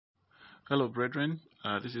Hello, brethren.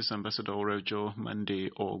 This is Ambassador Orejo Mande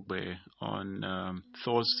Ogbe on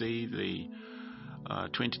Thursday, the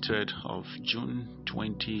 23rd of June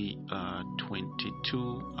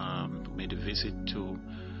 2022. Made a visit to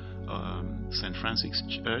St. Francis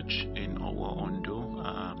Church in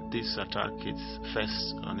Ondo. This attack is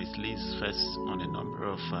first on its list, first on a number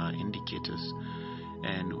of indicators,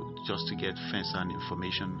 and just to get first-hand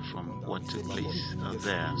information from what took place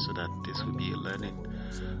there, so that this will be a learning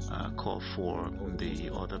call for the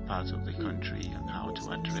other parts of the country on how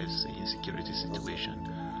to address the insecurity situation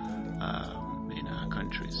in our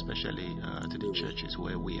country, especially to the churches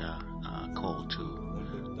where we are called to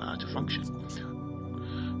function.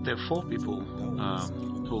 There are 4 people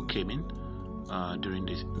who came in during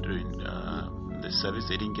the service.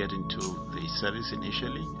 They didn't get into the service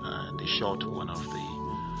initially. They shot one of the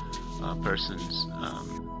persons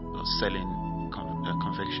selling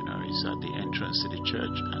confectionaries at the entrance to the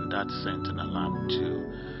church, and that sent an alarm to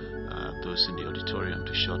those in the auditorium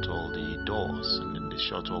to shut all the doors. And then they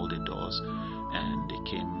shut all the doors, and they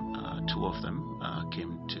came, 2 of them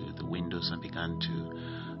came to the windows and began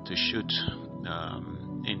to shoot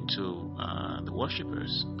into the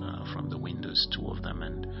worshippers from the windows, 2 of them,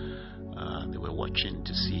 and they were watching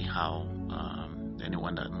to see how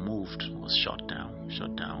anyone that moved was shot down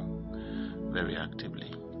very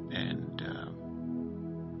actively. And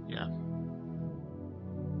yeah.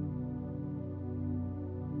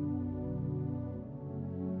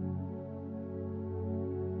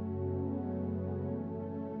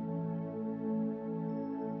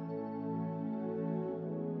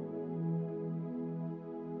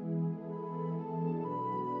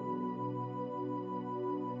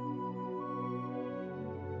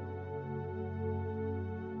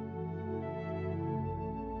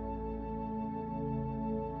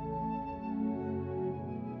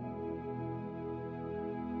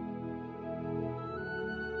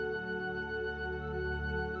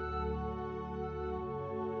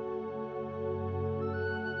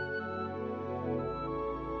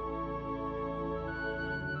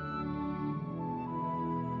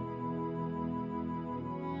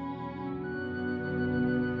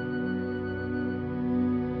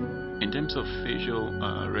 In terms of facial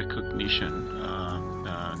recognition,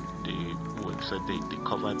 the website they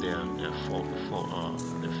covered their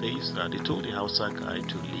face. They told the Hausa guy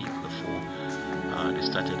to leave before they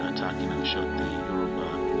started attacking and shot the Yoruba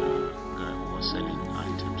guy who was selling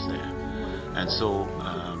items there. And so,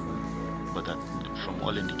 but that, from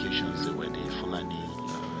all indications, they were the Fulani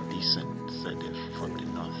descent, said they're from the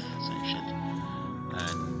north, essentially.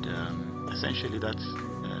 And essentially that's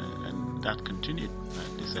that continued.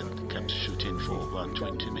 They said they kept shooting for about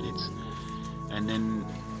 20 minutes, and then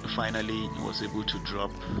finally was able to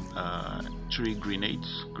drop 3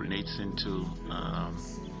 grenades into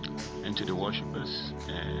the worshippers,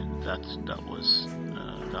 and that was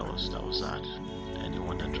that.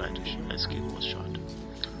 Anyone that tried to escape was shot.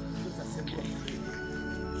 Okay.